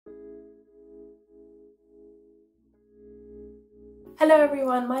Hello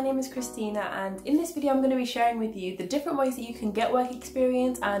everyone, my name is Christina and in this video I'm going to be sharing with you the different ways that you can get work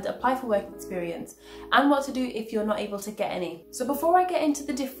experience and apply for work experience and what to do if you're not able to get any. So before I get into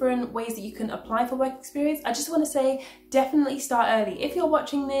the different ways that you can apply for work experience, I just want to say definitely start early. If you're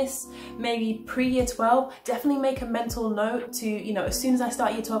watching this maybe pre-year 12, definitely make a mental note to, as soon as I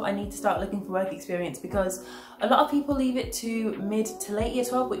start year 12 I need to start looking for work experience, because a lot of people leave it to mid to late year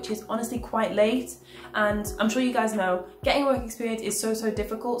 12, which is honestly quite late, and I'm sure you guys know getting work experience is so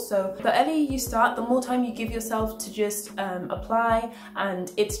difficult. So the earlier you start, the more time you give yourself to just apply,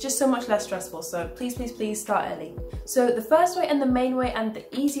 and it's just so much less stressful. So please start early. So the first way and the main way and the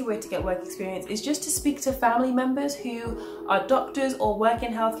easy way to get work experience is just to speak to family members who are doctors or work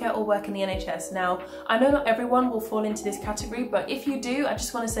in healthcare or work in the NHS. Now I know not everyone will fall into this category, but if you do, I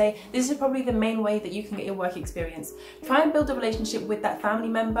just want to say this is probably the main way that you can get your work experience. Try and build a relationship with that family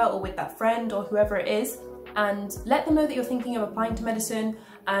member or with that friend or whoever it is, and let them know that you're thinking of applying to medicine,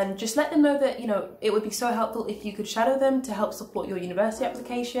 and just let them know that it would be so helpful if you could shadow them to help support your university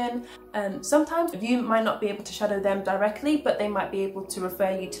application. Sometimes you might not be able to shadow them directly, but they might be able to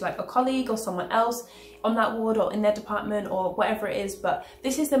refer you to like a colleague or someone else on that ward or in their department or whatever it is. But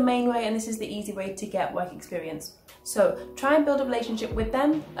this is the main way and this is the easy way to get work experience. So try and build a relationship with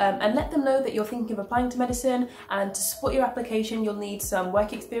them and let them know that you're thinking of applying to medicine, and to support your application you'll need some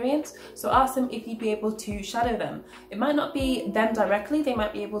work experience. So ask them if you'd be able to shadow them. It might not be them directly, they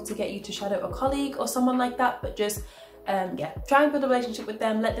might be able to get you to shadow a colleague or someone like that, but just try and build a relationship with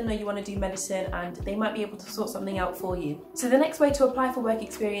them, let them know you want to do medicine, and they might be able to sort something out for you. So the next way to apply for work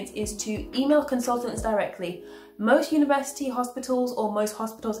experience is to email consultants directly. Most university hospitals, or most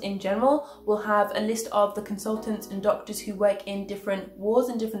hospitals in general, will have a list of the consultants and doctors who work in different wards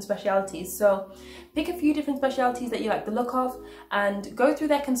and different specialities. So pick a few different specialities that you like the look of and go through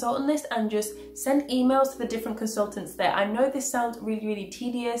their consultant list and just send emails to the different consultants there. I know this sounds really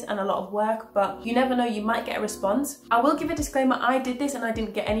tedious and a lot of work, but you never know, you might get a response. I will give a disclaimer, I did this and I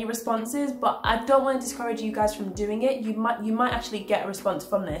didn't get any responses, but I don't want to discourage you guys from doing it. You might actually get a response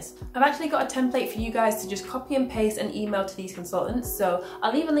from this. I've actually got a template for you guys to just copy and paste an email to these consultants, so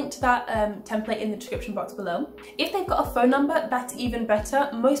I'll leave a link to that template in the description box below. If they've got a phone number, that's even better.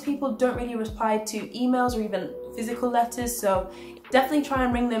 Most people don't really reply to emails or even physical letters, so definitely try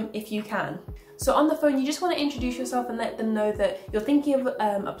and ring them if you can. So on the phone, you just want to introduce yourself and let them know that you're thinking of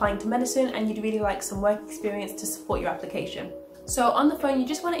applying to medicine and you'd really like some work experience to support your application. So on the phone, you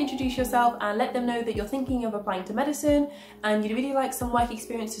just want to introduce yourself and let them know that you're thinking of applying to medicine and you'd really like some work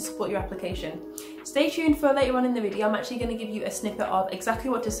experience to support your application. Stay tuned for later on in the video. I'm actually going to give you a snippet of exactly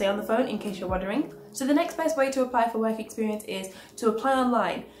what to say on the phone in case you're wondering. So the next best way to apply for work experience is to apply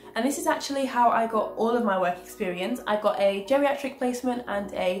online. And this is actually how I got all of my work experience. I got a geriatric placement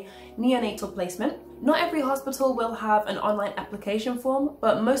and a neonatal placement. Not every hospital will have an online application form,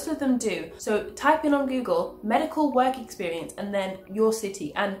 but most of them do. So type in on Google medical work experience and then your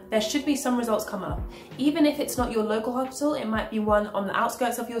city, and there should be some results come up. Even if it's not your local hospital, it might be one on the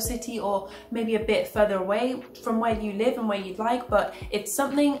outskirts of your city or maybe a bit further away from where you live and where you'd like, but it's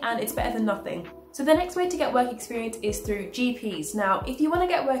something and it's better than nothing. So the next way to get work experience is through GPs. Now, if you want to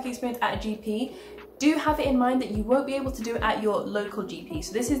get work experience at a GP, do have it in mind that you won't be able to do it at your local GP.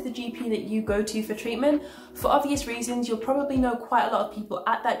 So this is the GP that you go to for treatment. For obvious reasons, you'll probably know quite a lot of people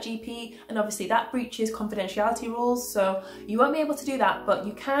at that GP, and obviously that breaches confidentiality rules, so you won't be able to do that, but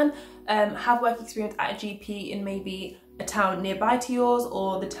you can have work experience at a GP in maybe a town nearby to yours,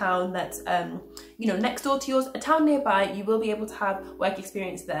 or the town that's next door to yours. A town nearby, you will be able to have work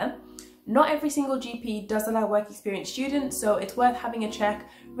experience there. Not every single GP does allow work experience students, so it's worth having a check,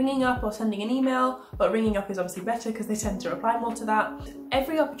 ringing up or sending an email, but ringing up is obviously better because they tend to reply more to that.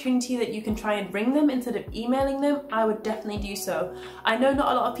 Every opportunity that you can try and ring them instead of emailing them, I would definitely do so. I know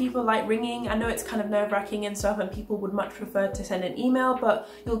not a lot of people like ringing, I know it's kind of nerve-wracking and stuff and people would much prefer to send an email, but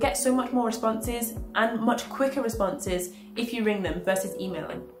you'll get so much more responses and much quicker responses if you ring them versus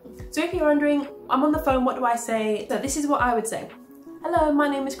emailing. So if you're wondering, I'm on the phone, what do I say? So this is what I would say. Hello, my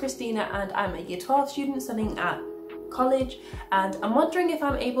name is Christina and I'm a year 12 student studying at college, and I'm wondering if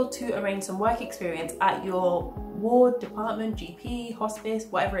I'm able to arrange some work experience at your ward, department, GP, hospice,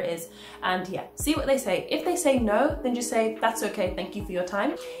 whatever it is. And yeah, see what they say. If they say no, then just say that's okay, thank you for your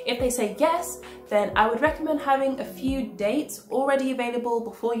time. If they say yes, then I would recommend having a few dates already available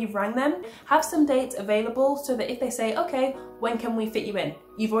before you've rang them. Have some dates available so that if they say okay, when can we fit you in,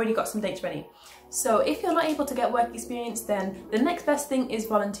 you've already got some dates ready. So if you're not able to get work experience, then the next best thing is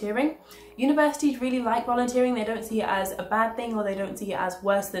volunteering. Universities really like volunteering. They don't see it as a bad thing, or they don't see it as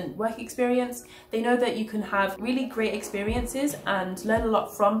worse than work experience. They know that you can have really great experiences and learn a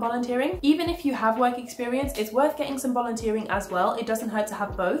lot from volunteering. Even if you have work experience, it's worth getting some volunteering as well. It doesn't hurt to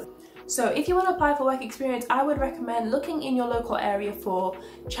have both. So if you want to apply for work experience, I would recommend looking in your local area for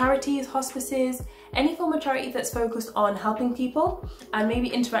charities, hospices, any form of charity that's focused on helping people and maybe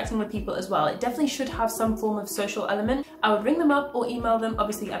interacting with people as well. It definitely should have some form of social element. I would ring them up or email them.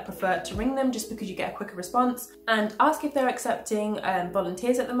 Obviously, I prefer to ring them just because you get a quicker response, and ask if they're accepting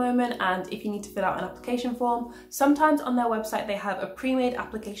volunteers at the moment, and if you need to fill out an application form. Sometimes on their website they have a pre-made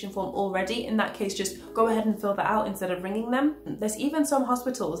application form already. In that case, just go ahead and fill that out instead of ringing them. There's even some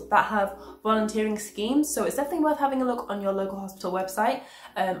hospitals that have volunteering schemes, so it's definitely worth having a look on your local hospital website.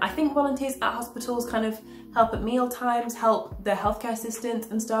 I think volunteers at hospitals kind of help at meal times, help the healthcare assistants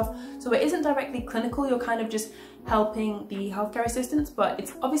and stuff, so it isn't directly clinical. You're kind of just helping the healthcare assistants, but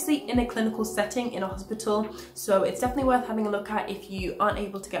it's obviously in a clinical setting in a hospital, so it's definitely worth having a look at if you aren't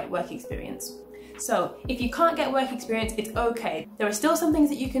able to get work experience. So if you can't get work experience, it's okay. There are still some things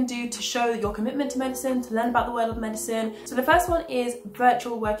that you can do to show your commitment to medicine, to learn about the world of medicine. So the first one is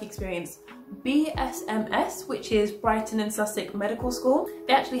virtual work experience. BSMS, which is Brighton and Sussex Medical School,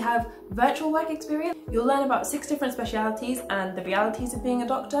 they actually have virtual work experience. You'll learn about 6 different specialities and the realities of being a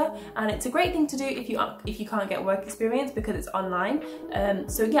doctor, and it's a great thing to do if you can't get work experience because it's online.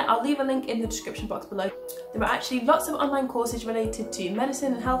 So yeah, I'll leave a link in the description box below. There are actually lots of online courses related to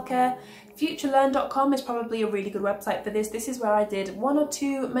medicine and healthcare. FutureLearn.com is probably a really good website for this. This is where I did 1 or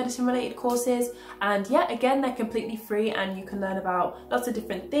 2 medicine related courses, and yeah, again, they're completely free and you can learn about lots of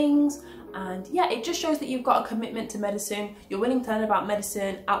different things. And yeah, it just shows that you've got a commitment to medicine. You're willing to learn about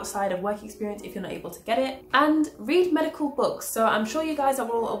medicine outside of work experience if you're not able to get it. And read medical books. So I'm sure you guys are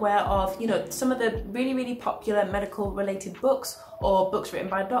all aware of, you know, some of the really popular medical related books, or books written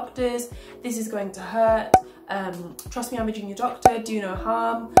by doctors. This Is Going to Hurt, Trust Me, I'm a Junior Doctor, Do No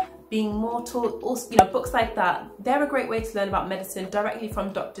Harm, Being Mortal, also, you know, books like that. They're a great way to learn about medicine directly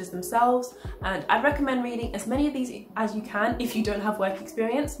from doctors themselves, and I'd recommend reading as many of these as you can if you don't have work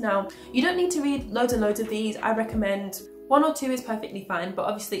experience. Now, you don't need to read loads and loads of these. I recommend 1 or 2 is perfectly fine, but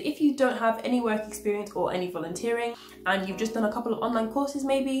obviously if you don't have any work experience or any volunteering and you've just done a couple of online courses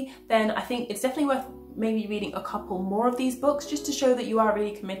maybe, then I think it's definitely worth maybe reading a couple more of these books just to show that you are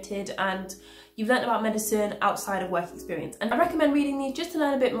really committed and you've learned about medicine outside of work experience. And I recommend reading these just to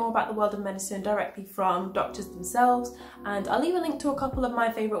learn a bit more about the world of medicine directly from doctors themselves, and I'll leave a link to a couple of my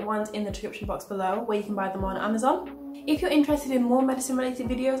favourite ones in the description box below where you can buy them on Amazon. If you're interested in more medicine related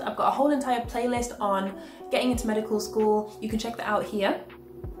videos, I've got a whole entire playlist on getting into medical school. You can check that out here.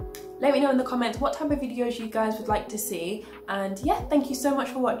 Let me know in the comments what type of videos you guys would like to see, and yeah, thank you so much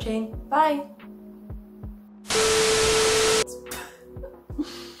for watching. Bye!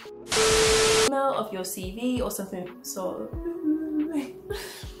 Of your CV or something sort of.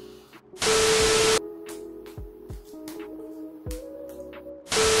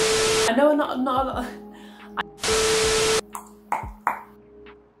 I know not a lot.